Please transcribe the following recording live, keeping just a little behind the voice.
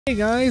Hey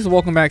guys,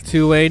 welcome back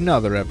to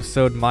another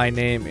episode. My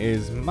name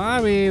is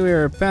Bobby.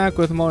 We're back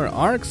with more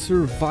Ark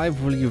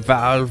Survival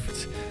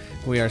Evolved.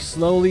 We are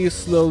slowly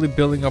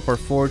building up our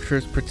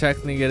fortress,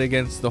 protecting it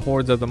against the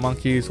hordes of the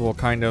monkeys. Well,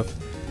 kind of.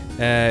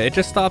 It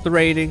just stopped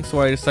raiding,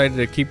 so I decided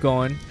to keep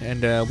going.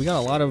 And we got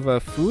a lot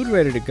of food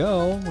ready to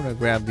go. We're gonna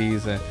grab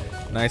these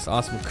nice,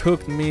 awesome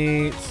cooked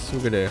meats.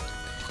 We're gonna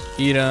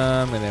eat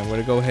them, and then we're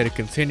gonna go ahead and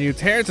continue.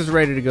 Terrence is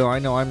ready to go. I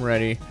know I'm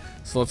ready.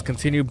 So let's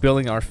continue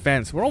building our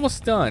fence. We're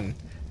almost done.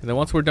 And then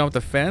once we're done with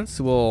the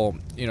fence, we'll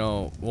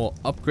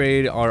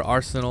upgrade our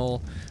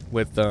arsenal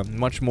with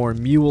much more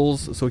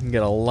mules, so we can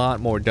get a lot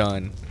more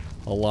done.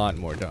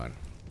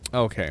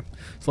 Okay,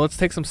 so let's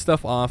take some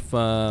stuff off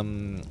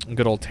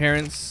good old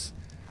Terrence.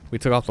 We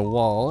took off the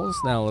walls.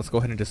 Now let's go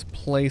ahead and just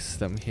place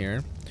them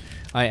here.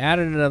 I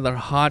added another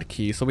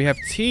hotkey, so we have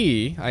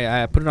T.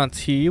 I put it on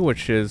T,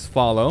 which is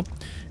follow,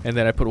 and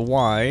then I put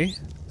Y,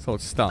 so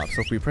it stops.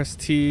 So if we press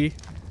T.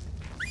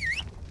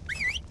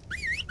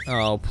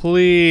 Oh,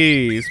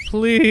 please.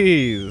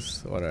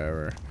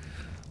 Whatever.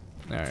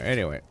 Alright,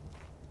 anyway.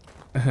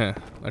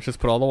 Let's just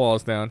put all the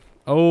walls down.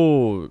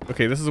 Oh,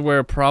 okay, this is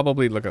where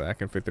probably... Look at that, I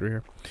can fit through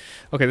here.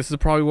 Okay, this is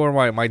probably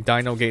where my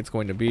dino gate's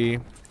going to be.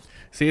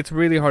 See, it's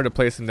really hard to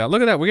place them down.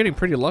 Look at that, we're getting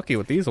pretty lucky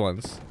with these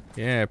ones.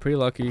 Yeah, pretty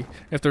lucky.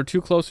 If they're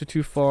too close or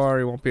too far,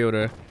 you won't be able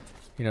to,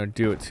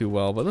 do it too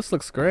well. But this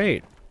looks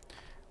great.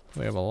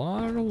 We have a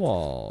lot of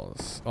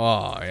walls.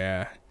 Oh,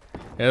 yeah.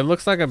 It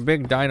looks like a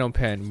big dino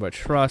pen, but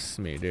trust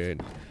me,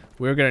 dude,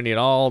 we're gonna need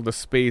all the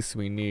space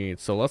we need.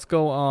 So let's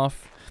go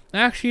off.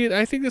 Actually,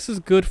 I think this is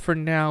good for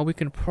now. We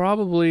can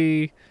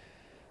probably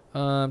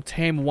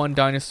tame one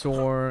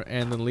dinosaur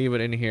and then leave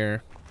it in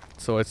here,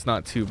 so it's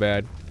not too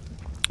bad.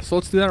 So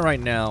let's do that right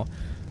now.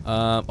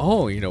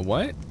 Oh, you know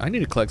what? I need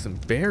to collect some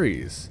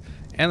berries,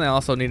 and I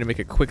also need to make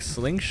a quick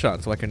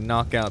slingshot so I can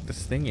knock out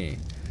this thingy.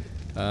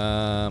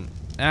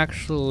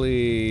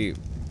 Actually.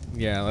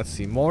 Yeah, let's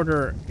see.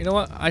 Mortar. You know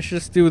what? I should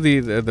just do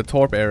the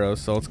torp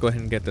arrows. So let's go ahead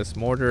and get this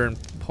mortar and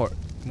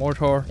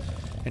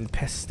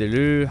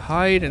pestle.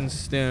 Hide and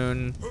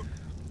stone.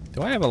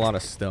 Do I have a lot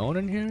of stone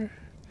in here?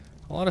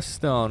 A lot of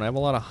stone. I have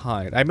a lot of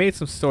hide. I made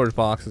some storage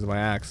boxes by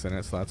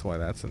accident, so that's why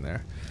that's in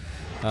there.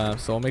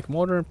 So I'll make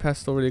mortar and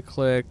pestle really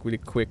quickly.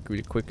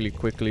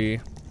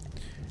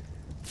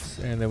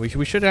 And then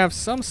we should have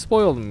some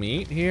spoiled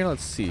meat here.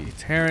 Let's see.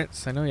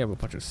 Terrence, I know you have a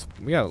bunch of...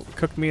 We got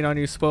cooked meat on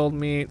you, spoiled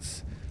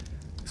meats.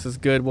 This is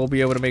good. We'll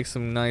be able to make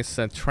some nice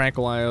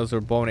tranquilizers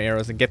or bow and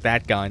arrows and get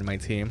that guy in my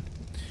team.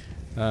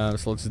 So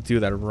let's do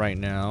that right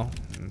now.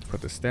 And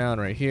put this down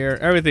right here.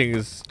 Everything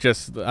is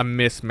just a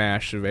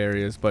mismatch of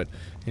areas, but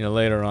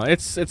later on,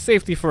 it's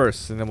safety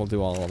first, and then we'll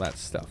do all of that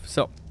stuff.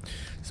 So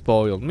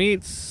spoiled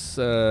meats,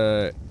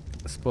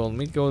 spoiled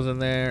meat goes in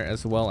there,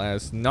 as well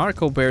as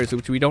narco berries,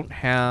 which we don't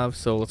have.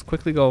 So let's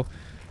quickly go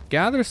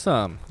gather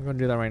some. We're gonna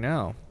do that right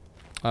now.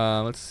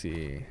 Let's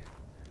see.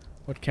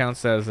 What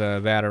counts as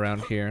that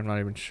around here? I'm not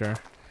even sure.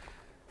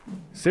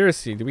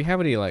 Seriously, do we have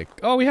any like...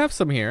 Oh, we have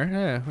some here.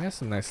 Yeah, we have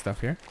some nice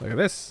stuff here. Look at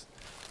this.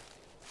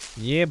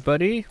 Yeah,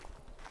 buddy.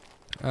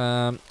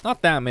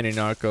 Not that many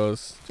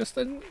narcos. Just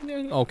an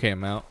okay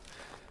amount.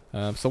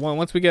 So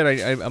once we get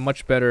a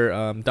much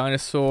better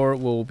dinosaur,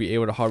 we'll be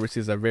able to harvest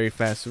these at a very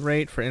fast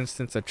rate. For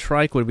instance, a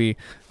trike would be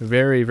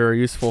very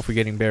useful for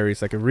getting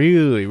berries. Like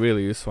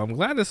really useful. I'm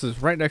glad this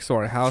is right next to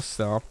our house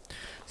though,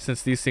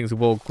 since these things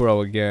will grow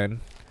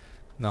again.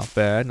 Not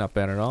bad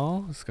at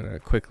all. Just gonna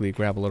quickly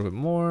grab a little bit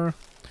more.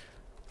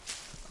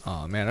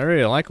 Oh man, I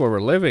really like where we're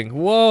living.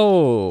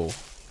 Whoa!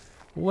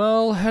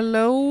 Well,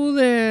 hello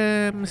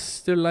there,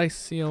 Mr.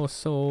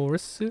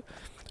 Lysiosaurus.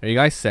 Are you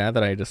guys sad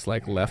that I just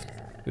like left?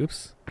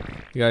 Oops.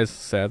 You guys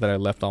sad that I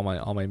left all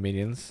my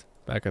minions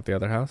back at the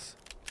other house?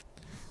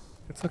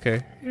 It's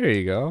okay. Here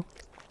you go.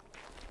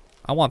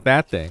 I want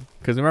that thing,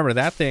 because remember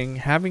that thing,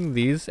 having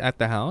these at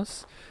the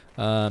house.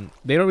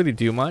 They don't really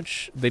do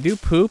much. They do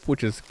poop,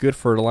 which is good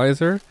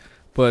fertilizer,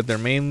 but they're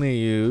mainly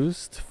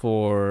used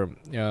for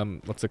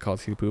what's it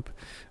called? Sea poop.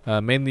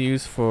 Mainly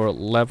used for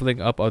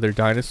leveling up other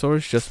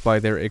dinosaurs just by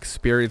their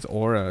experience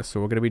aura. So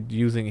we're gonna be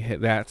using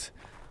that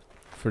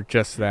for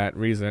just that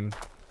reason.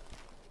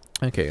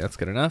 Okay, that's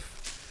good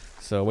enough.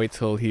 So wait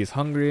till he's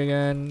hungry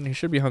again. He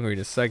should be hungry in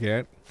a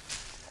second.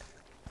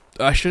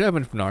 I should have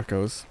enough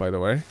narcos, by the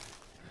way.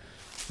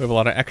 We have a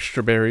lot of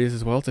extra berries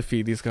as well to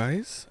feed these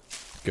guys.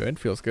 Good,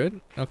 feels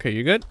good. Okay,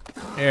 you good?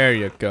 There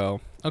you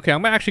go. Okay,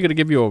 I'm actually gonna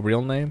give you a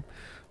real name.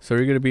 So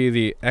you're gonna be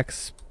the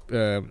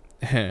the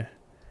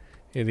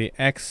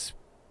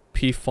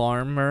XP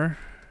farmer.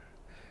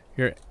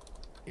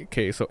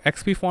 Okay, so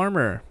XP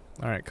farmer.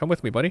 All right, come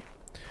with me, buddy.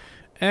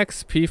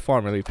 XP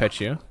farmer, let me pet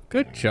you.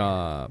 Good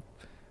job.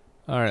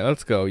 All right,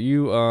 let's go.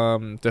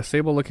 You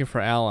disable looking for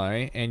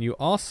ally, and you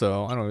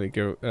also I don't think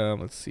you're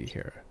let's see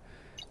here.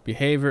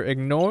 Behavior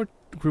ignore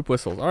group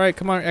whistles. All right,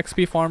 come on,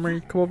 XP farmer,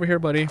 come over here,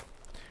 buddy.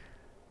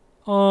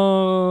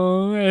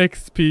 Oh,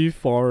 XP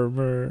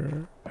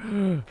farmer.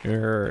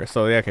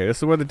 So yeah, okay, this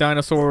is where the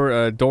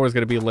dinosaur door is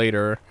gonna be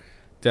later,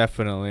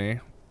 definitely.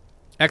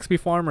 XP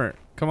farmer,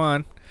 come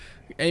on.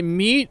 A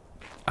meat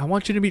I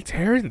want you to meet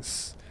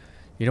Terrence.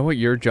 You know what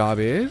your job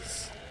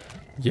is?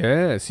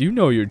 Yes, you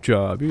know your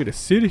job. You're gonna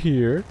sit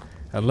here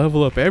and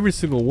level up every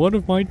single one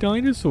of my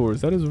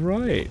dinosaurs. That is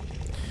right.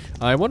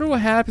 I wonder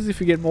what happens if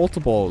you get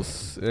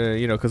multiples.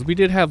 You know, because we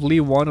did have Lee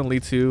 1 and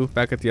Lee 2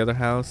 back at the other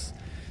house.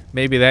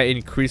 Maybe that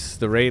increases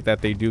the rate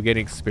that they do get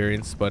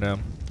experience, but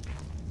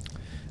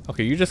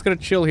okay, you're just gonna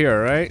chill here,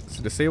 alright?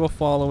 So disable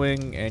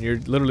following, and you're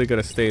literally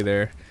gonna stay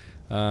there.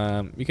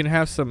 You can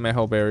have some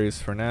meho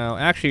berries for now.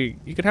 Actually,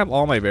 you can have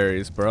all my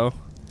berries, bro.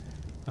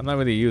 I'm not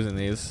really using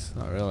these.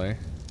 Not really.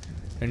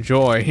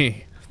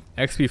 Enjoy.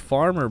 XP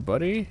farmer,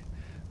 buddy.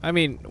 I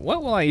mean,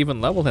 what will I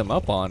even level him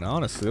up on,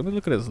 honestly? Let me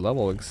look at his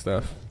leveling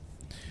stuff.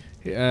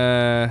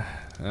 I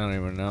don't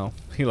even know.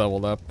 He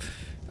leveled up.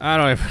 I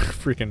don't even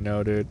freaking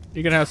know, dude.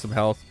 You can have some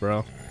health,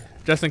 bro.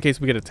 Just in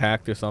case we get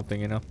attacked or something,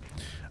 you know.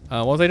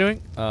 What was I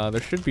doing?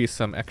 There should be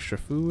some extra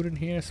food in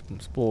here. Some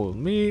spoiled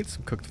meat,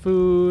 some cooked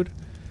food.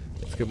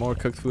 Let's get more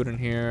cooked food in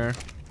here.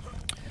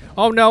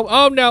 Oh no,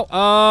 oh no.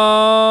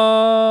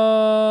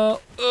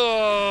 Oh.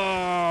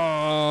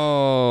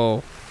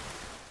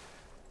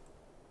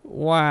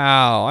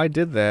 Wow, I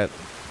did that.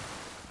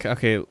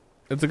 Okay,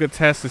 it's a good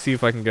test to see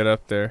if I can get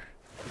up there.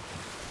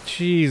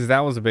 Jeez, that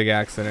was a big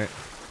accident.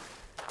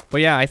 But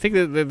yeah, I think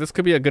that this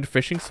could be a good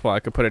fishing spot. I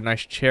could put a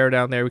nice chair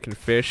down there. We can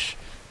fish.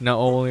 Not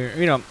only,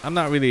 you know, I'm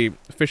not really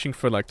fishing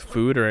for like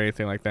food or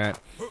anything like that.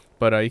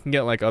 But you can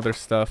get like other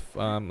stuff,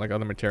 like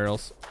other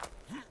materials.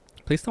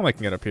 Please tell me I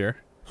can get up here.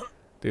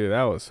 Dude,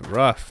 that was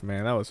rough,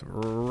 man. That was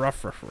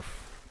rough.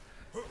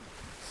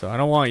 So I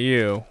don't want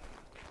you.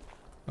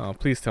 Oh,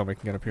 please tell me I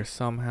can get up here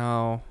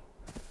somehow.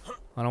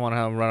 I don't want to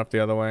have him run up the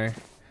other way.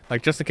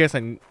 Like, just in case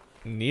I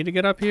need to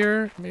get up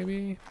here,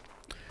 maybe?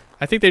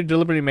 I think they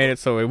deliberately made it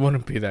so it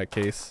wouldn't be that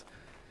case.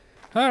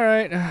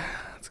 Alright,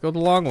 let's go the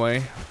long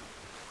way.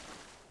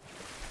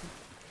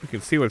 You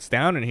can see what's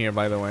down in here,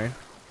 by the way.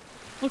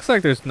 Looks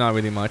like there's not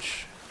really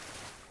much.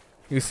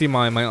 You can see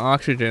my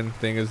oxygen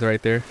thing is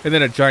right there. And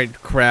then a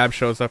giant crab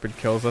shows up and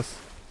kills us.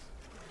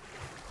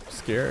 I'm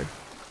scared.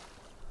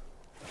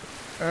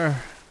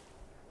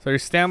 So your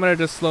stamina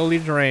just slowly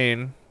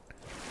drain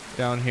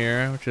down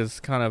here, which is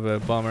kind of a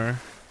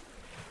bummer.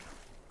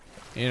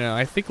 You know,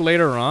 I think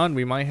later on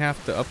we might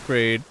have to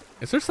upgrade.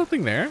 Is there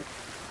something there?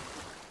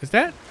 Is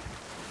that?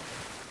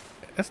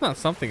 That's not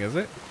something, is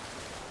it?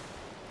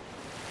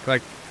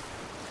 Like,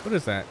 what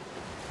is that?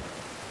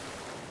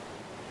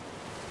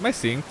 Am I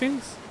seeing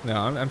things? No,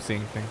 I'm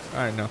seeing things.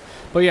 Alright, no.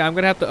 But yeah, I'm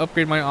gonna have to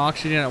upgrade my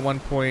oxygen at one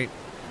point.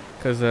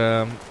 Because,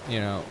 you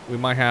know, we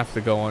might have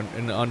to go on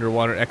in the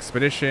underwater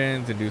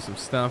expeditions and do some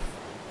stuff.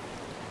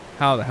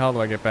 How the hell do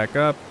I get back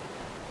up?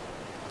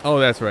 Oh,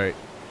 that's right.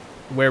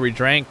 Where we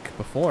drank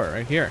before,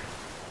 right here.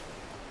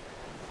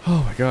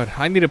 Oh my god,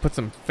 I need to put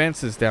some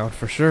fences down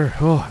for sure.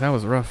 Oh, that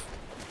was rough.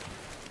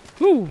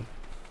 Woo!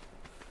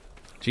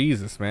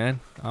 Jesus, man.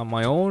 I'm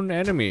my own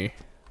enemy.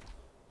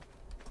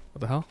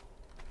 What the hell?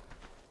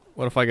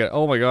 What if I get...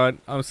 Oh my god,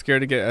 I'm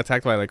scared to get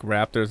attacked by like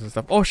raptors and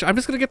stuff. Oh, I'm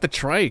just gonna get the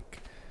trike.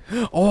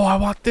 Oh, I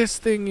want this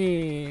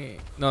thingy.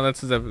 No,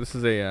 this is a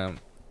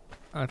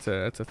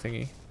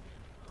thingy.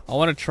 I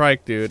want a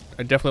trike, dude.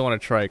 I definitely want a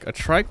trike. A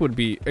trike would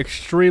be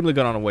extremely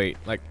good on a weight.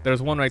 Like, there's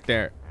one right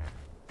there.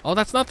 Oh,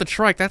 that's not the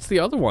trike. That's the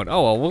other one.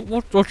 Oh, well,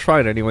 we'll try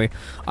it anyway.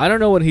 I don't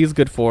know what he's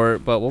good for,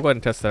 but we'll go ahead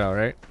and test it out,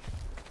 right?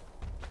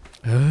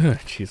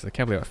 Jeez, I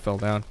can't believe I fell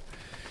down.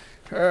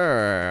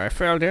 I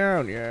fell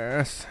down,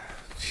 yes.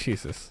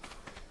 Jesus.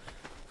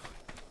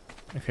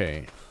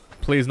 Okay.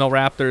 Please, no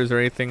raptors or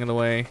anything in the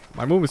way.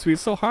 My movement speed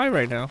is so high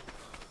right now.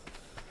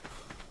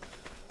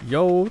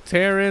 Yo,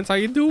 Terrence, how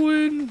you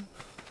doing?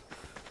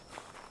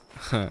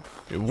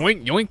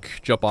 Yoink,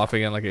 yoink. Jump off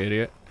again like an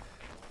idiot.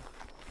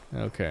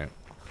 Okay.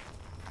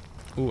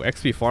 Ooh,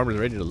 XP farmer's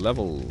ready to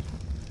level.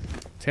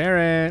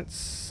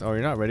 Terrence. Oh,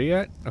 you're not ready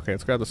yet? Okay,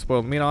 let's grab the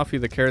spoiled meat off you,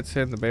 the carrots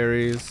in, the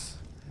berries.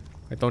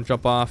 Wait, don't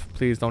jump off.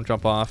 Please don't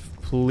jump off.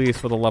 Please,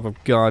 for the love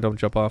of God, don't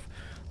jump off.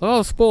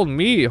 Oh, spoiled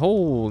meat.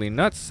 Holy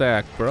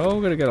nutsack, bro.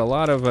 We're gonna get a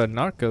lot of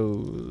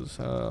narcos.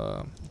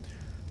 A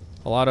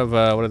lot of,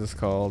 what is this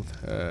called?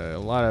 A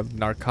lot of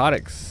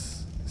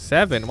narcotics.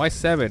 7? Why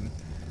 7?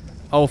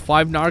 Oh,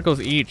 5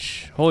 narcos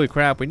each. Holy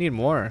crap, we need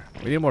more.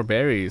 We need more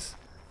berries.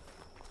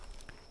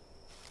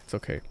 It's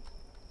okay.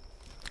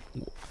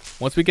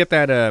 Once we get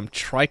that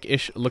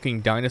trike-ish looking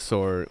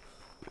dinosaur,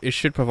 it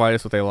should provide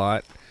us with a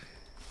lot.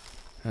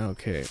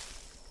 Okay.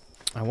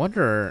 I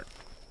wonder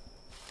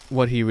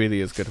what he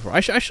really is good for.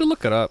 I should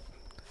look it up.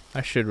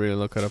 I should really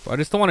look it up. I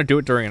just don't want to do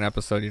it during an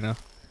episode, you know.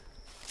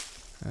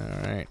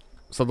 Alright.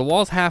 So the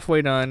wall's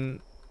halfway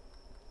done.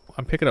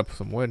 I'm picking up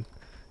some wood.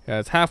 Yeah,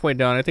 it's halfway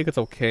done. I think it's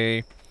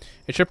okay.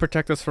 It should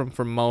protect us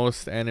from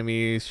most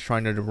enemies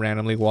trying to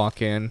randomly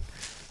walk in.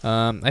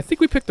 I think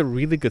we picked a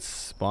really good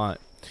spot.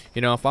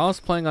 You know, if I was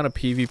playing on a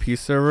PvP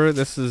server,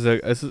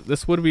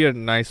 this would be a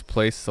nice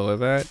place to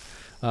live at.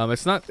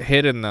 It's not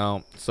hidden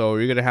though, so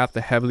you're gonna have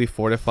to heavily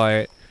fortify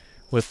it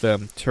with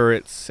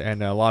turrets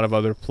and a lot of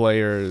other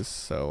players.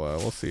 So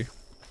we'll see.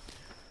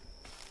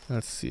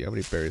 Let's see how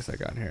many berries I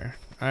got here.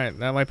 Alright,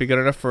 that might be good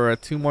enough for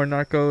 2 more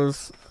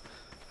narcos.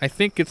 I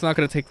think it's not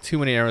going to take too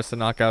many arrows to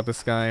knock out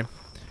this guy.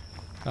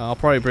 I'll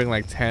probably bring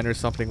like 10 or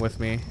something with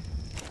me.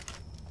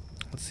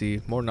 Let's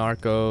see. More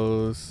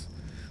narcos.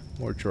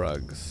 More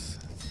drugs.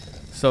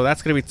 So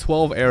that's going to be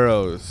 12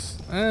 arrows.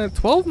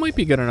 12 might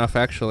be good enough,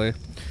 actually.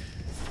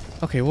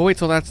 Okay, we'll wait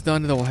till that's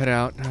done, then we'll head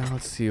out.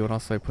 Let's see. What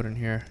else do I put in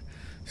here?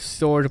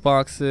 Storage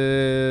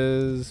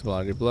boxes.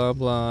 Blah, blah,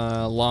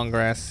 blah. Long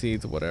grass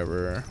seeds,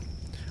 whatever.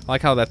 I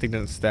like how that thing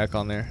didn't stack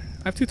on there.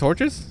 I have 2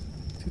 torches?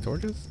 2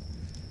 torches?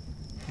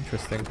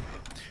 Interesting.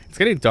 It's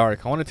getting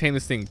dark. I want to tame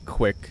this thing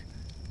quick.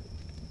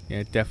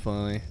 Yeah,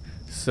 definitely.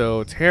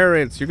 So,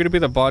 Terrence, you're going to be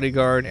the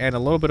bodyguard and a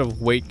little bit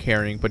of weight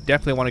carrying, but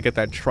definitely want to get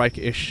that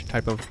trike-ish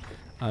type of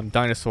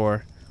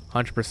dinosaur.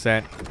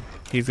 100%.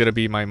 He's going to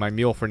be my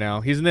mule for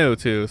now. He's new,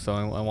 too, so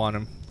I want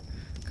him.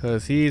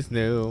 Because he's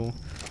new.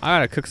 I got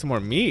to cook some more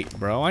meat,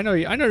 bro. I know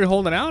you're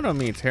holding out on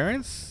me,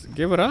 Terrence.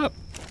 Give it up.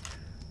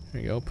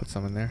 There you go. Put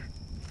some in there.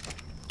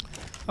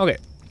 Okay.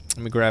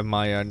 Let me grab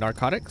my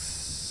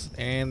narcotics.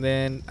 And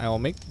then I will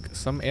make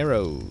some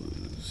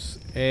arrows.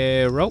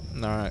 Arrow.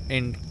 Alright.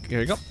 And here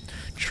we go.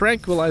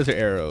 Tranquilizer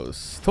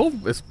arrows.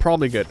 12 is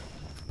probably good.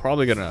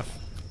 Probably good enough.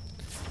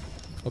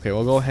 Okay,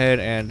 we'll go ahead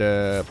and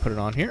put it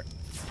on here.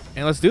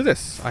 And let's do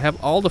this. I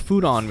have all the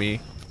food on me.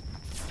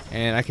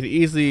 And I can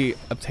easily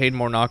obtain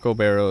more knocko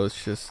arrows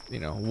just, you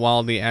know,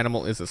 while the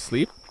animal is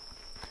asleep.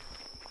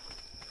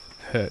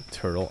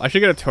 Turtle. I should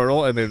get a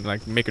turtle and then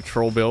like make a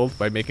troll build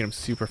by making him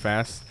super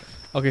fast.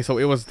 Okay, so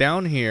it was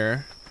down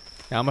here.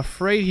 Now I'm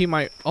afraid he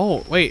might...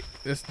 Oh, wait.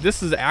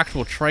 This is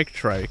actual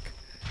trike.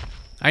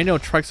 I know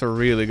trikes are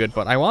really good,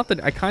 but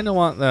I kind of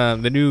want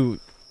the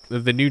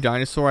new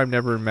dinosaur I've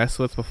never messed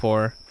with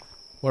before.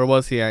 Where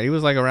was he at? He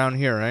was like around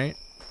here, right?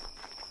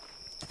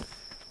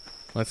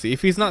 Let's see.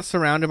 If he's not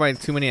surrounded by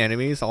too many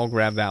enemies, I'll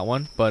grab that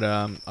one. But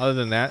other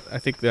than that, I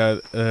think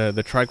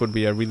the trike would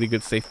be a really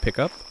good safe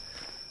pickup.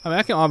 I mean,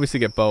 I can obviously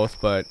get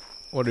both, but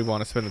what do we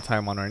want to spend the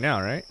time on right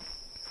now, right?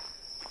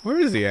 Where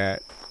is he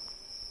at?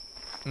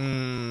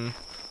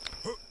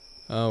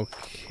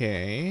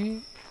 Okay.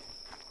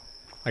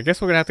 I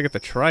guess we're gonna have to get the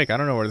trike. I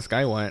don't know where this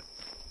guy went.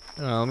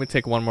 Let me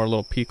take one more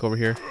little peek over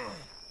here.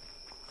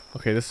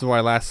 Okay, this is where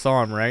I last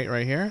saw him, right?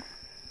 Right here?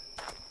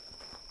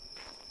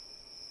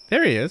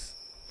 There he is.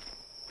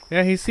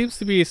 Yeah, he seems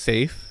to be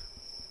safe.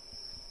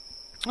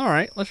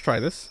 Alright, let's try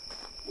this.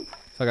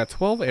 So I got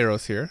 12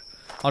 arrows here.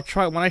 I'll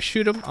try, when I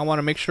shoot him, I want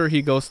to make sure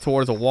he goes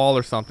towards a wall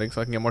or something so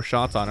I can get more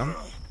shots on him.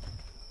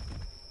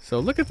 So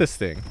look at this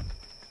thing.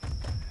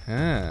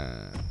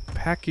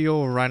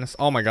 Pachio Rhinos.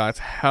 Oh my god, it's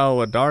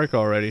hella dark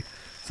already.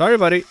 Sorry,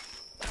 buddy.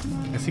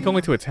 Is he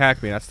going to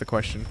attack me? That's the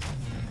question.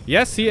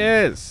 Yes, he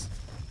is.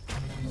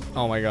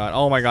 Oh my god.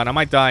 Oh my god, I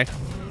might die.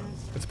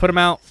 Let's put him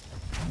out.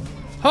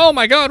 Oh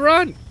my god,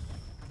 run!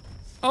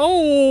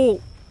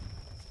 Oh!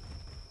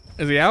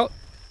 Is he out?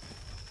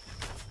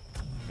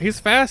 He's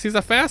fast. He's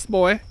a fast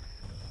boy.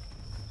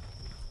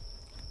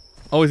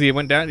 Oh, he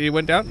went down? He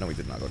went down? No, he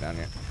did not go down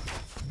yet.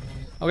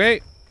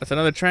 Okay, that's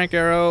another trank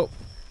arrow.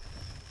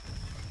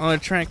 Another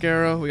trank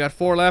arrow. We got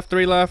 4 left,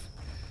 3 left.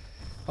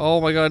 Oh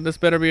my god, this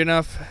better be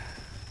enough.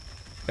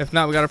 If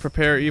not, we gotta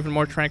prepare even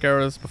more trank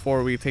arrows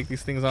before we take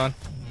these things on.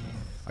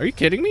 Are you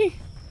kidding me?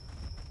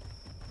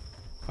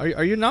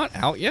 Are you not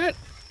out yet?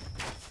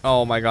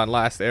 Oh my god,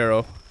 last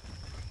arrow.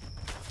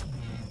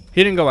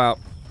 He didn't go out.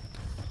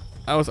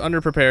 I was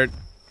underprepared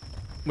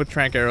with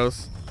trank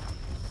arrows.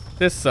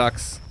 This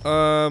sucks.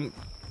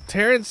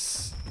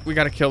 Terrence, we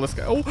gotta kill this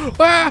guy. Oh,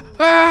 ah,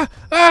 ah,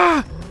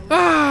 ah,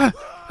 ah,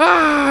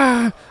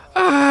 ah,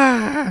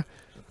 ah.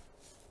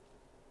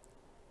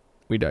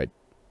 We died.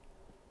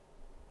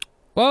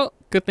 Well,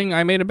 good thing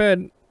I made a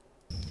bed.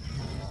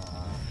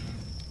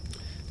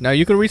 Now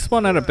you can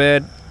respawn out of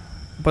bed,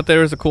 but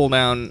there is a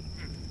cooldown.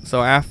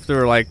 So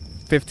after like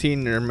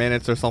 15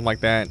 minutes or something like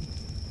that.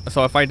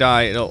 So if I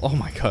die, it'll... Oh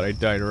my god, I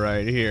died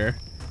right here.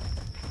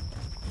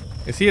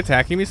 Is he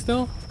attacking me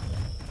still?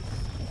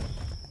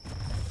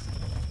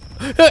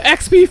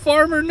 XP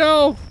farmer,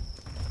 no!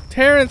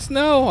 Terrence,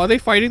 no! Are they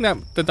fighting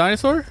the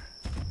dinosaur?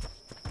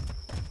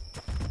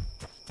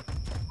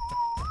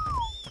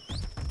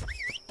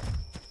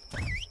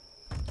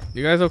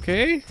 You guys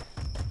okay?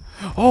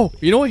 Oh,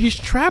 you know what? He's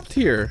trapped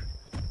here.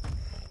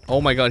 Oh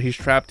my god, he's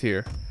trapped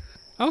here.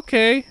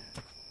 Okay.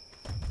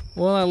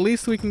 Well, at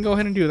least we can go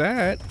ahead and do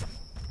that.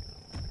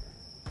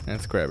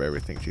 Let's grab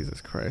everything,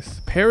 Jesus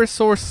Christ.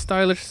 Parasaur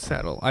stylish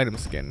saddle. Item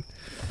skin.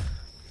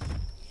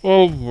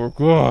 Oh my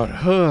god.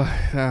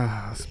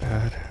 That's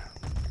bad.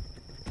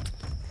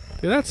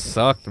 Dude, that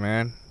sucked,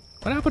 man.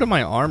 What happened to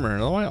my armor?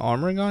 Is my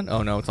armor gone?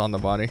 Oh no, it's on the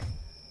body.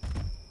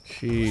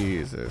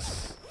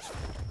 Jesus.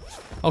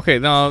 Okay,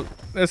 no,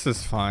 this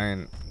is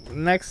fine.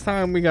 Next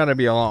time we gotta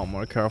be a lot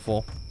more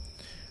careful.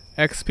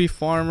 XP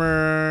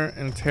farmer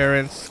and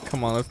Terrence,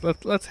 come on,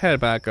 let's head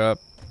back up.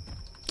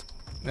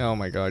 Oh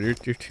my god, you're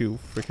too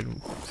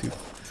freaking too.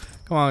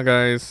 Come on,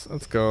 guys,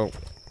 let's go.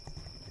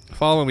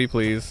 Follow me,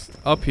 please.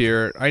 Up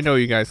here. I know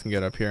you guys can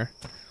get up here.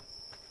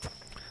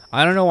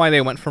 I don't know why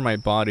they went for my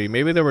body.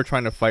 Maybe they were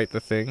trying to fight the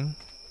thing.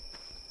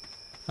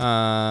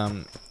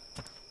 Okay,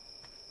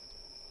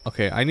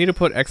 I need to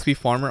put XP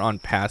farmer on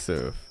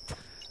passive.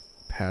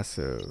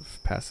 Passive.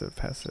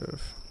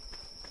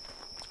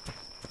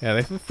 Yeah,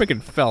 they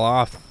freaking fell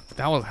off.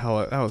 That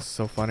was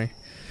so funny.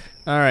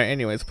 All right,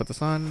 anyways, put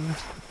this on.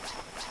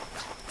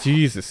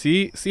 Jesus,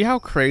 see how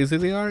crazy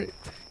they are?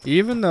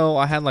 Even though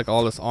I had like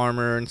all this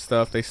armor and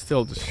stuff, they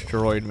still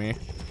destroyed me.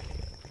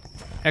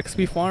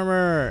 XP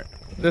farmer,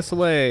 this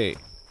way.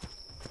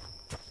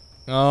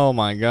 Oh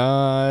my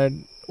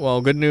god.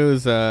 Well, good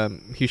news.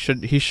 He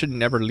should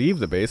never leave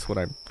the base when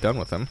I'm done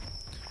with him.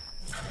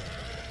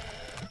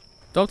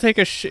 Don't take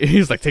a shit.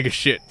 He's like, take a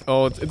shit.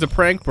 Oh, it's a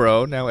prank,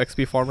 bro. Now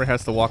XP farmer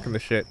has to walk in the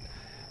shit.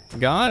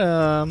 Got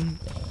him.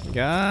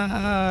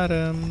 Got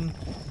him.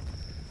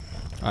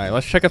 All right,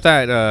 let's check if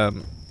that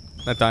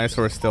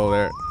dinosaur is still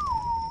there.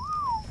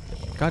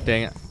 God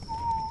dang it.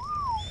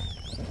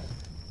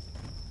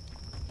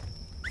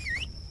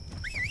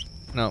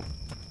 No.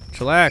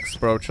 Chillax,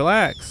 bro.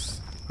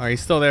 Chillax. Alright,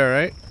 he's still there,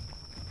 right?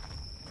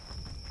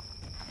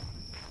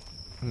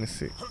 Let me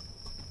see.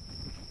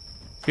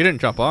 He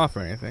didn't jump off or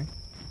anything.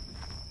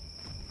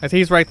 I think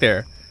he's right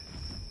there.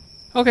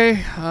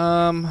 Okay.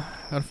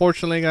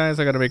 Unfortunately, guys,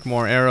 I gotta make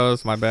more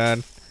arrows. My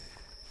bad.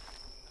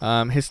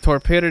 His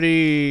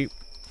torpidity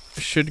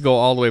should go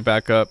all the way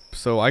back up.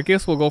 So I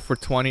guess we'll go for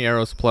 20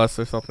 arrows plus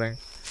or something.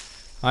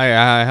 I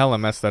hella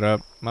messed that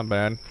up. My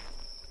bad.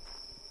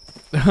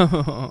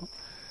 Ah,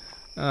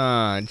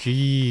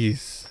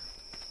 jeez.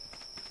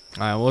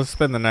 Alright, we'll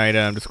spend the night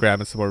just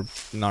grabbing some more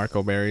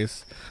narco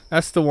berries.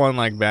 That's the one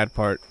like bad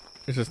part.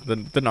 It's just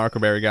the narco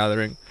berry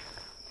gathering.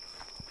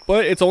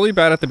 But it's only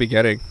bad at the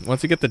beginning.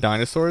 Once you get the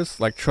dinosaurs,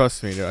 like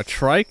trust me, a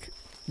trike,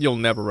 you'll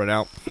never run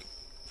out.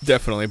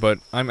 Definitely, but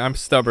I'm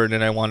stubborn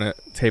and I want to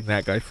tame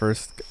that guy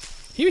first.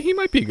 He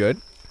might be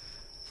good.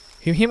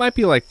 He might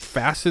be like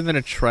faster than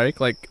a trike.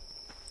 Like,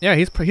 yeah,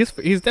 he's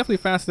definitely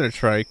faster than a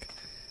trike.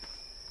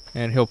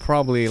 And he'll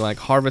probably like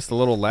harvest a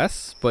little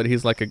less, but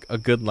he's like a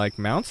good like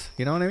mount.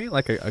 You know what I mean?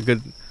 Like a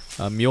good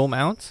mule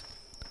mount.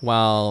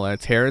 While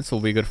Terrence will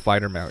be a good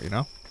fighter mount. You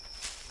know.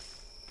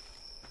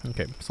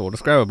 Okay, so we'll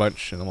just grab a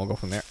bunch and then we'll go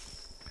from there.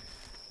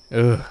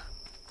 Ugh.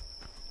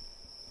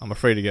 I'm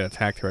afraid to get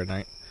attacked here at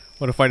night.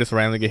 What if I just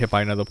randomly get hit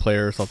by another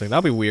player or something?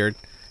 That'd be weird.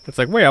 It's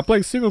like, wait, I'm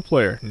playing single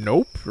player.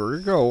 Nope, here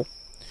we go.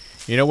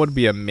 You know what would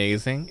be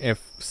amazing?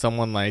 If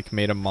someone like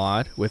made a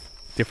mod with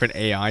different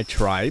AI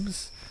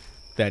tribes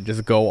that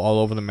just go all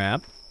over the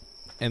map.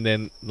 And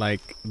then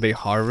like they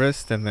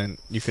harvest and then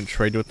you can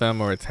trade with them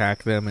or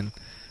attack them. And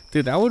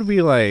dude, that would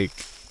be like,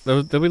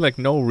 there'd be like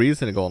no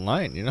reason to go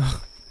online, you know?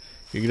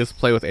 You can just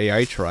play with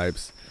AI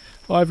tribes.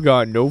 Oh, I've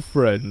got no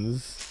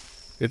friends.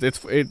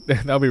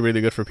 That'll be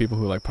really good for people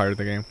who like pirate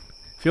the game.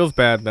 Feels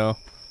bad though.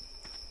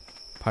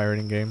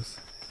 Pirating games.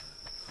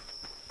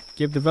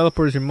 Give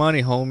developers your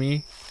money,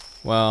 homie.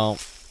 Well,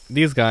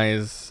 these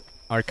guys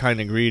are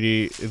kind of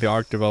greedy. The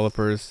Ark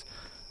developers.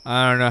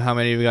 I don't know how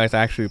many of you guys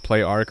actually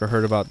play Ark or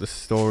heard about the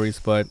stories,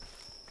 but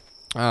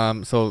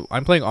so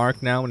I'm playing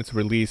Ark now when it's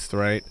released,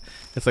 right?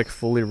 It's like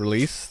fully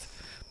released,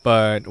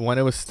 but when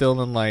it was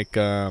still in like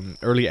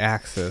early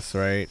access,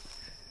 right?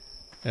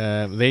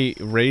 They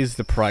raised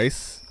the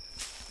price.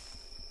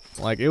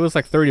 Like it was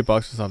like 30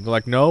 bucks or something. They're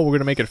like, no, we're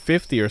gonna make it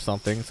 50 or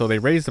something. So they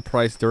raised the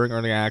price during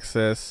early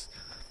access,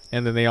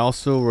 and then they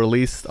also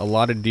released a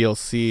lot of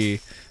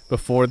DLC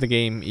before the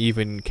game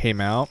even came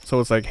out.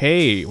 So it's like,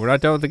 hey, we're not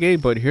done with the game,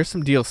 but here's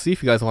some DLC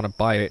if you guys want to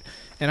buy it.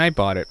 And I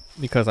bought it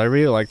because I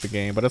really like the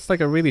game, but it's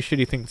like a really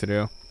shitty thing to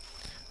do.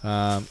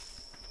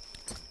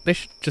 They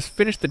should just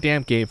finish the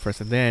damn game first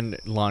and then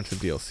launch the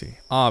DLC.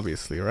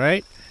 Obviously,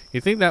 right?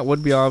 You think that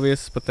would be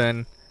obvious, but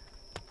then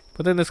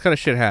this kind of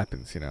shit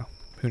happens, you know.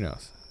 Who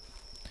knows?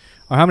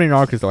 How many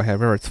narcos do I have?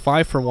 Remember, it's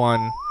 5 for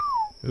 1.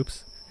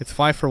 Oops. It's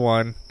 5 for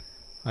 1.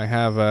 I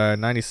have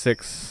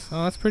 96.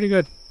 Oh, that's pretty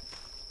good.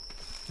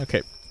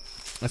 Okay.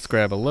 Let's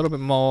grab a little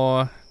bit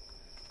more.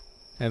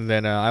 And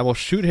then I will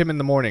shoot him in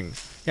the morning.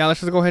 Yeah,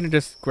 let's just go ahead and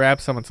just grab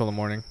some until the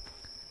morning.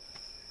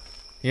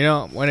 You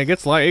know, when it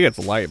gets light,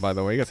 by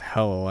the way. It gets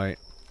hella light.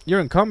 You're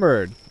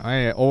encumbered.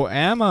 Or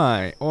am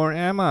I?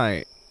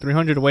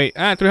 300 weight.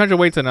 300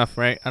 weight's enough,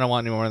 right? I don't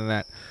want any more than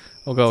that.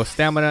 We'll go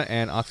stamina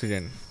and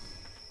oxygen.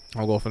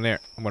 I'll go from there.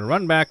 I'm gonna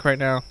run back right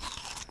now.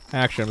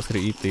 Actually, I'm just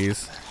gonna eat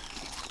these.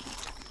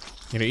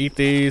 I'm gonna eat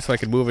these so I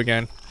can move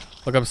again.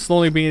 Look, I'm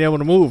slowly being able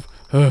to move.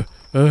 I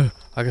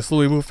can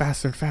slowly move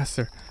faster and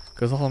faster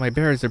because all of my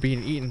berries are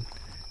being eaten.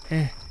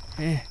 If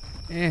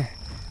you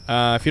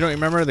don't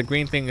remember, the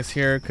green thing is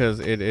here because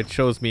it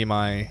shows me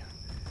my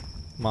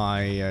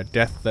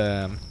death,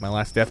 my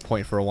last death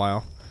point for a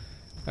while.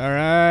 All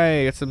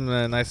right, get some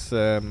nice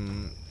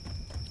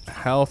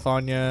health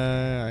on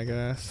ya, I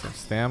guess. Some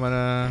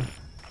stamina.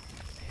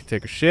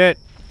 Take a shit.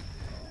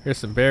 Here's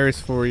some berries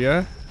for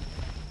you.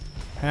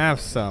 Have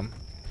some.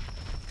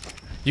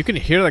 You can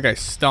hear that guy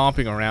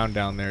stomping around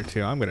down there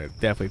too. I'm gonna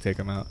definitely take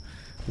him out.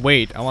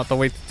 Weight. I want the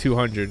weight to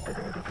 200.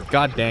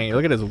 God dang it.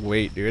 Look at his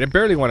weight, dude. It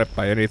barely went up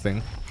by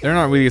anything. They're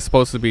not really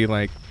supposed to be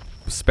like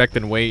spec'd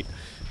in weight.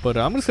 But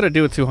I'm just gonna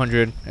do it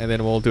 200 and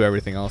then we'll do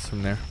everything else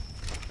from there.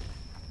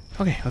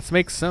 Okay, let's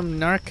make some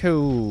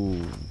narco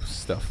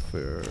stuff.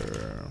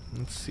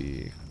 Let's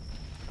see.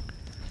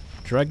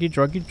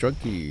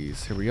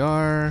 Druggies. Here we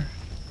are.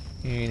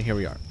 And here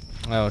we are.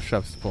 Oh,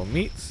 shove full of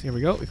meats. Here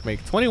we go. We can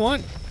make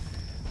 21.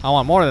 I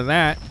want more than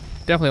that.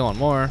 Definitely want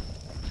more.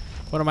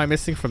 What am I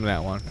missing from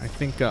that one? I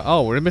think,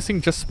 oh, we're missing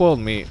just spoiled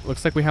meat.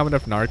 Looks like we have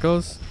enough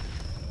narcos.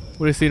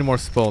 We just need more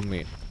spoiled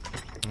meat.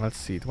 Let's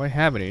see. Do I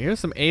have any? Here's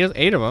some 8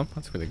 of them.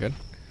 That's really good.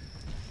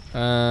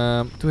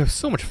 Do we have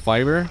so much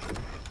fiber?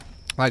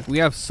 Like, we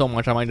have so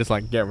much, I might just,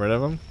 like, get rid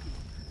of them.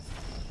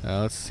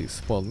 Let's see.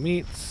 Spoiled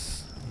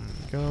meats.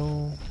 There we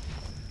go.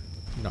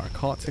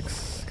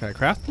 Narcotics. Can I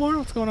craft more?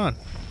 What's going on?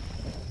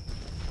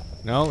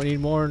 No, we need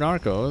more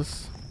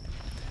narcos.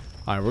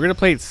 Alright, we're gonna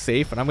play it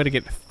safe, and I'm gonna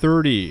get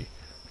 30.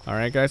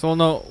 Alright, guys. Well,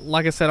 no,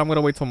 like I said, I'm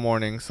gonna wait till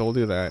morning, so we'll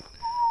do that.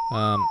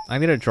 I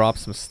need to drop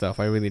some stuff.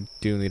 I really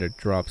do need to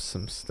drop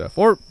some stuff.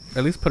 Or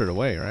at least put it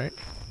away, right?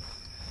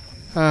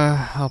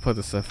 I'll put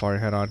the safari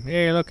hat on.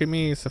 Hey, look at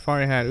me,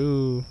 safari hat.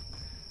 Ooh.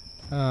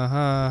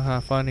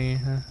 Funny.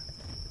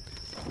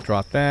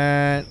 Drop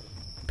that.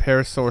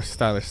 Parasaur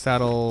stylish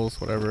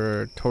saddles,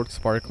 whatever. Torch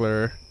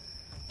sparkler.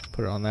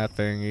 Put it on that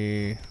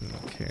thingy.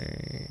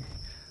 Okay.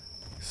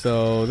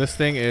 So this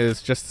thing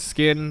is just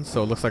skin,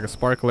 so it looks like a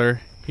sparkler.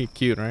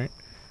 Cute, right?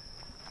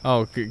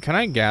 Oh, can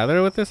I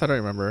gather with this? I don't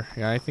remember.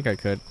 Yeah, I think I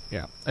could.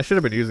 Yeah, I should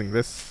have been using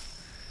this.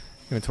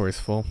 Inventory's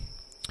full.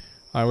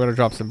 Alright, we're gonna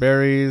drop some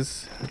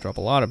berries. Drop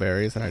a lot of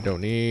berries that I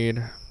don't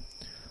need.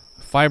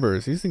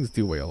 Fibers. These things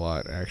do weigh a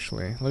lot,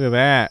 actually. Look at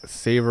that.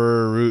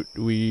 Savor, root,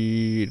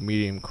 weed,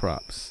 medium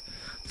crops.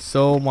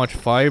 So much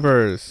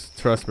fibers.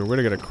 Trust me, we're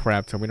gonna get a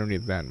crap ton. We don't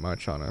need that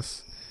much on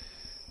us.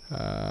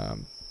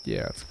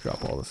 Yeah, let's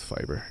drop all this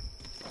fiber.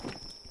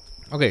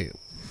 Okay,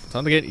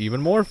 time to get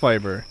even more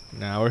fiber.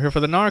 Now we're here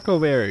for the narco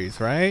berries,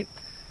 right?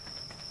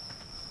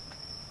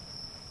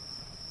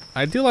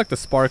 I do like the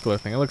sparkler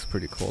thing. It looks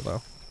pretty cool,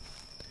 though.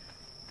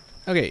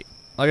 Okay,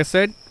 like I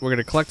said, we're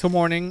gonna collect till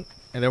morning,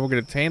 and then we're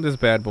gonna tame this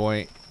bad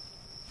boy,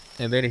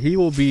 and then he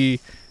will be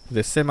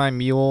the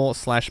semi-mule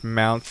 /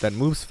 mount that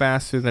moves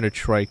faster than a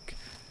trike,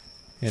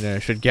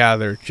 and should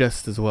gather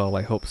just as well.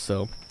 I hope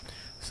so.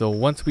 So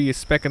once we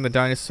spec in the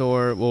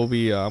dinosaur, we'll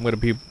be I'm gonna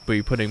be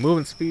putting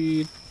movement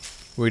speed.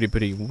 We're gonna be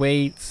putting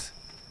weight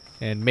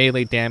and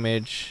melee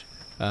damage.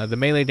 The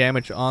melee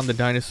damage on the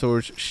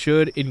dinosaurs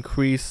should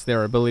increase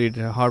their ability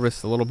to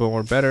harvest a little bit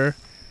more better.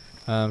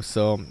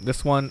 So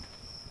this one,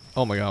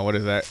 oh my god, what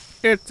is that?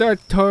 It's a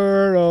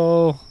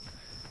turtle.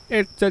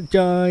 It's a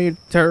giant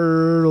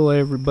turtle,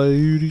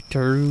 everybody.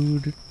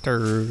 Turtle.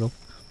 Turtle.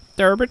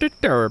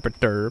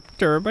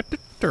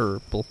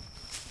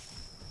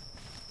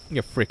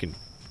 You freaking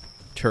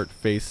turd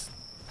face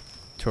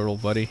turtle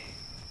buddy.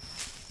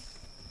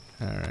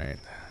 Alright.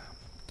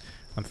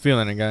 I'm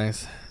feeling it,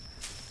 guys.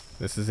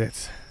 This is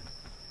it.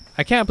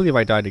 I can't believe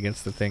I died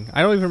against the thing.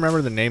 I don't even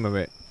remember the name of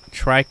it.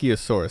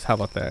 Trichiosaurus. How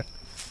about that?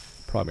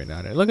 Probably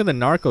not it. Look at the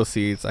narco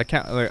seeds. I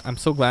can't. Like, I'm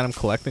so glad I'm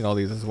collecting all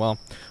these as well.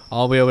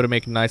 I'll be able to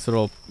make nice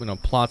little,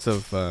 plots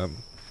of,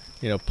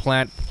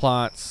 plant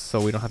plots, so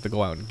we don't have to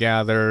go out and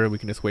gather. We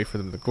can just wait for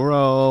them to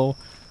grow,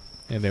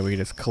 and then we can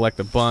just collect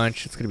a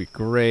bunch. It's gonna be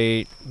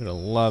great. I'm gonna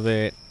love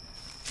it.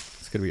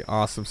 It's gonna be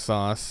awesome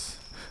sauce.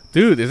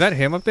 Dude, is that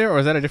him up there, or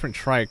is that a different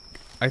trike?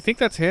 I think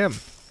that's him.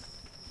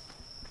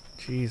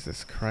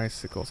 Jesus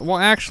Christ. Well,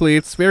 actually,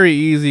 it's very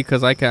easy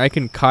because I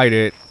can kite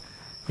it.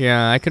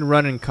 Yeah, I can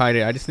run and kite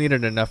it. I just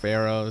needed enough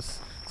arrows.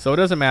 So it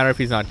doesn't matter if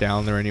he's not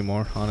down there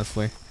anymore,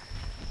 honestly.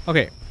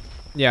 Okay.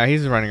 Yeah,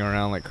 he's running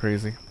around like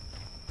crazy.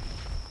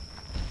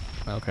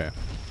 Okay.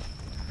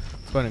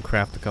 Let's go ahead and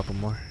craft a couple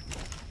more.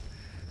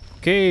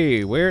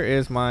 Okay, where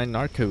is my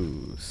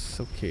narcos?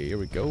 Okay, here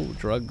we go.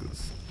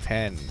 Drugs.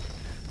 10.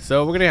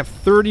 So we're gonna have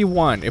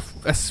 31. If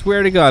I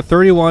swear to God,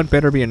 31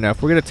 better be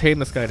enough. We're gonna tame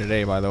this guy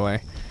today, by the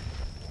way.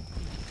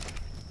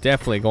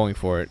 Definitely going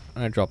for it.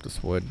 I dropped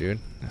this wood, dude.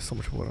 There's so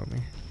much wood on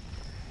me.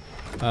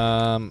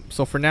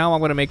 So for now, I'm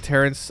gonna make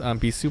Terrence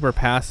be super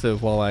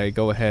passive while I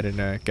go ahead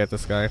and get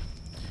this guy.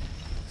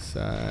 So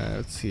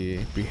let's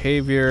see,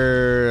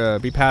 behavior.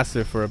 Be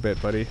passive for a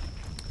bit, buddy.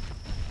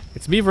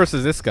 It's me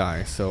versus this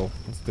guy, so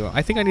let's do it.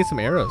 I think I need some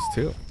arrows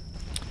too.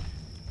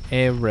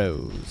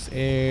 Arrows.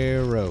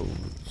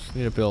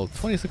 Need to build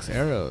 26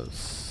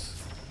 arrows.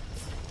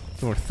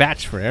 More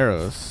thatch for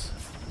arrows.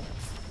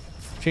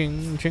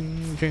 Ching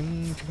ching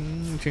ching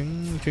ching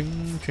ching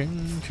ching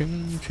ching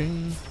ching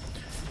ching.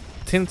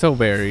 Tinto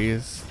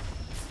berries.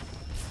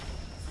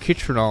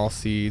 Kitronol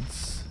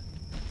seeds.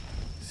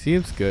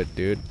 Seems good,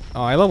 dude.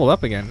 Oh, I leveled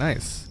up again.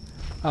 Nice.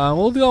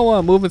 We'll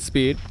do movement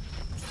speed.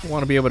 We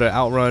want to be able to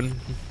outrun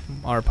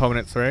our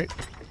opponents, right?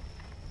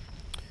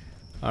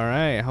 All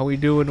right. How we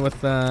doing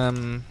with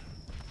the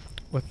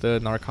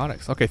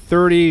narcotics? Okay,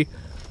 30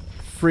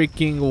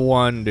 freaking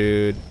 1,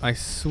 dude. I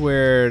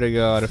swear to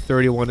God, if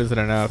 31 isn't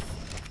enough,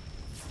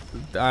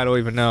 I don't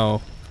even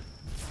know.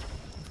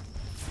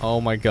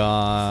 Oh my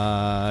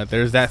God,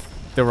 there's that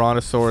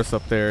Tyrannosaurus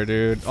up there,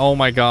 dude. Oh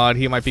my God,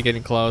 he might be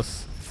getting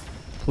close.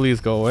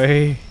 Please go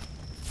away.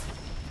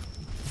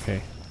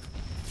 Okay.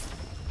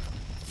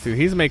 Dude,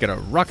 he's making a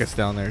ruckus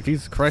down there.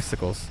 Jesus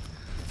Christicles.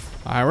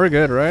 Alright, we're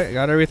good, right?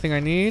 Got everything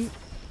I need.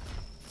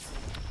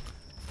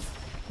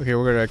 Okay,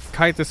 we're gonna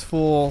kite this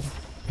fool.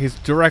 He's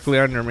directly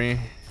under me.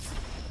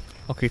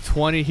 Okay,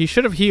 20. He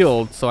should have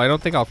healed, so I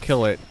don't think I'll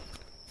kill it.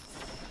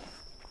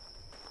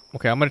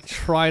 Okay, I'm gonna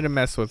try to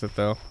mess with it,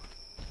 though.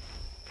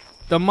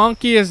 The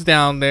monkey is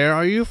down there.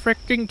 Are you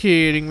freaking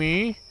kidding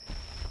me?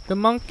 The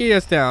monkey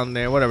is down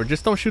there. Whatever,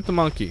 just don't shoot the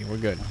monkey. We're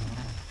good.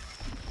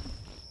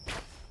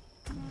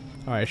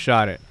 Alright,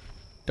 shot it.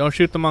 Don't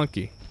shoot the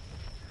monkey.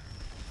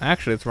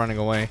 Actually, it's running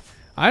away.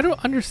 I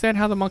don't understand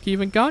how the monkey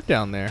even got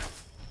down there.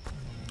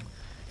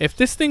 If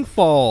this thing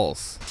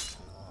falls...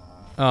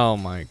 Oh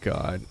my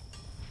god.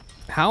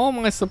 How am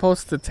I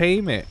supposed to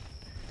tame it?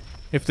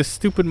 If the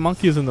stupid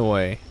monkey is in the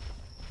way.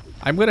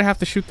 I'm gonna have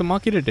to shoot the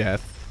monkey to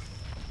death.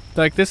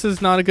 Like, this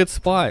is not a good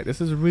spot.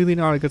 This is really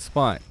not a good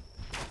spot.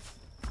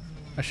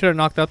 I should have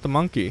knocked out the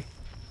monkey.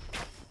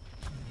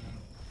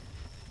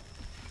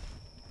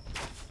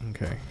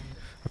 Okay.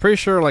 I'm pretty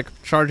sure, like,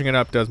 charging it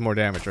up does more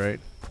damage, right?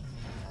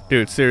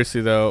 Dude, seriously,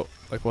 though.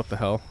 Like, what the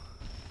hell?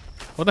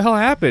 What the hell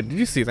happened? Did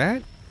you see that?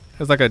 It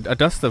was like a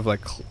dust of,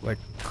 like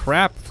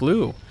crap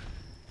flew.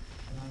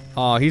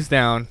 Oh, he's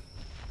down.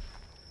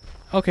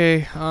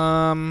 Okay,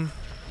 I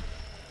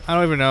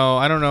don't even know.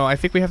 I don't know. I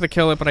think we have to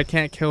kill it, but I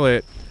can't kill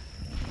it.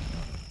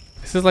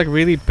 This is, like,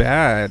 really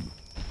bad.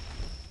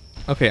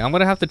 Okay, I'm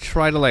gonna have to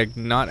try to, like,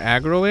 not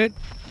aggro it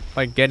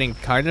by getting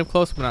kind of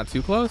close, but not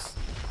too close.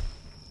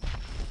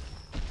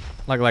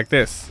 Like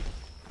this.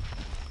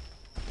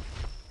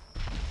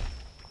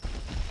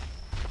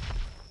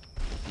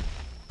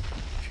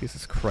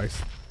 Jesus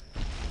Christ.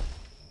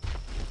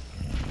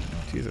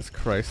 Jesus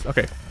Christ.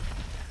 Okay.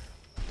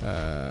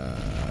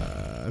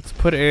 Let's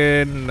put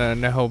in the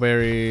Neho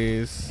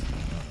berries.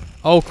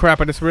 Oh crap,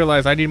 I just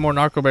realized I need more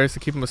narco berries to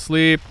keep him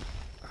asleep.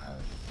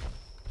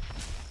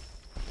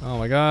 Oh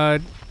my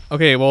god.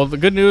 Okay, well, the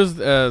good news,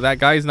 that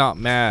guy's not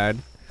mad.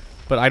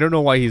 But I don't know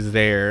why he's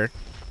there.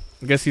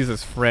 I guess he's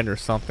his friend or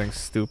something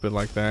stupid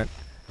like that.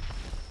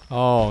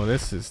 Oh,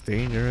 this is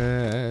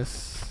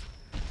dangerous.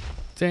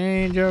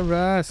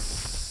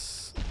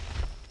 Dangerous.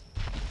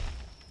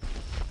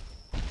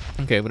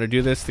 Okay, I'm gonna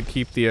do this to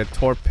keep the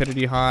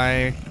torpidity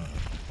high.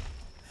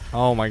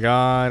 Oh my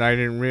god, I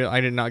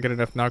did not get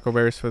enough narco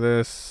berries for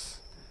this.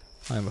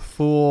 I'm a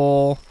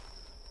fool.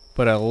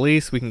 But at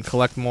least we can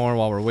collect more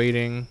while we're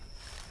waiting.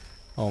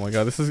 Oh my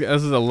god, this is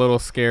a little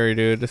scary,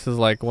 dude. This is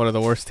like one of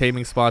the worst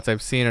taming spots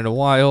I've seen in a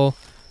while.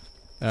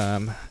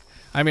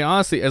 I mean,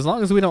 honestly, as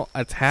long as we don't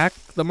attack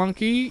the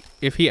monkey,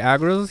 if he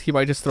aggroes, he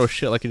might just throw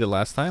shit like he did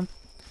last time.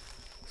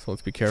 So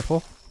let's be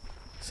careful.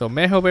 So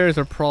Meho bears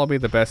are probably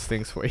the best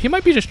things for it. He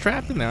might be just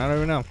trapped in there. I don't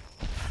even know.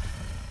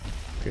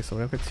 Okay, so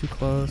we don't get too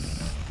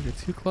close. We get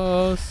too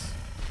close.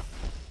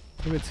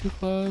 We get too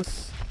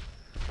close.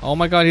 Oh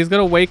my god, he's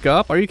gonna wake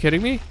up. Are you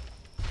kidding me?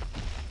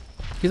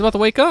 He's about to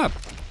wake up.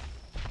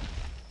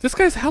 This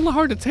guy's hella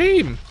hard to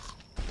tame.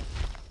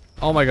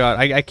 Oh my god,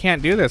 I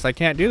can't do this. I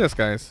can't do this,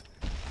 guys.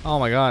 Oh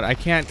my god, I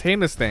can't tame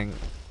this thing.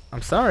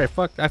 I'm sorry, I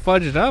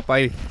fudged it up.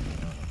 I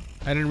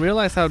didn't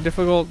realize how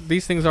difficult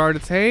these things are to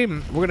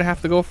tame. We're gonna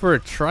have to go for a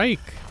trike.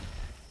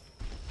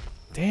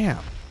 Damn.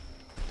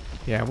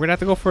 Yeah, we're gonna have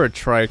to go for a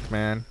trike,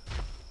 man.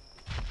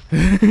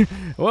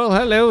 Well,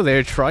 hello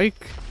there,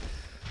 trike.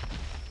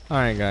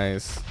 Alright,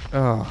 guys.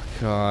 Oh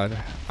god,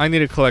 I need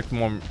to collect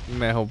more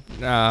meho.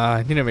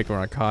 I need to make more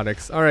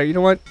narcotics. Alright, you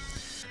know what?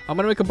 I'm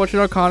gonna make a bunch of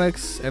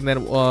narcotics, and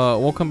then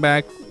we'll come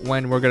back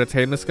when we're gonna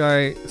tame this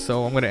guy.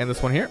 So I'm gonna end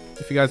this one here.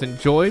 If you guys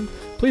enjoyed,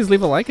 please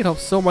leave a like. It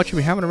helps so much. If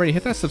you haven't already,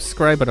 hit that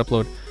subscribe button.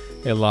 Upload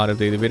a lot of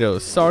daily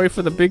videos. Sorry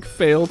for the big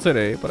fail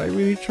today, but I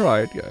really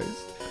tried,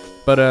 guys.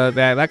 But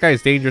that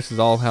guy's dangerous as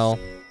all hell.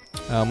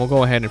 We'll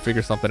go ahead and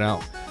figure something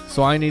out.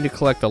 So I need to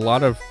collect a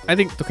lot of. I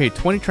think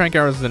 20 trank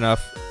arrows is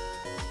enough.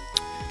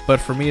 But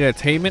for me to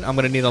tame it, I'm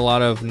gonna need a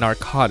lot of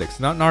narcotics,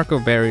 not narco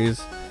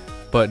berries,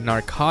 but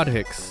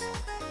narcotics.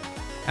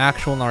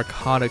 Actual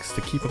narcotics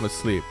to keep him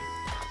asleep.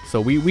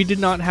 So we did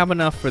not have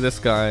enough for this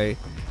guy,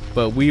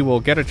 but we will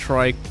get a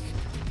trike,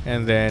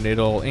 and then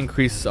it'll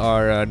increase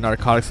our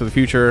narcotics for the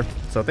future.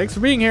 So thanks for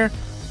being here,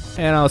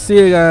 and I'll see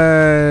you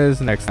guys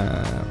next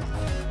time.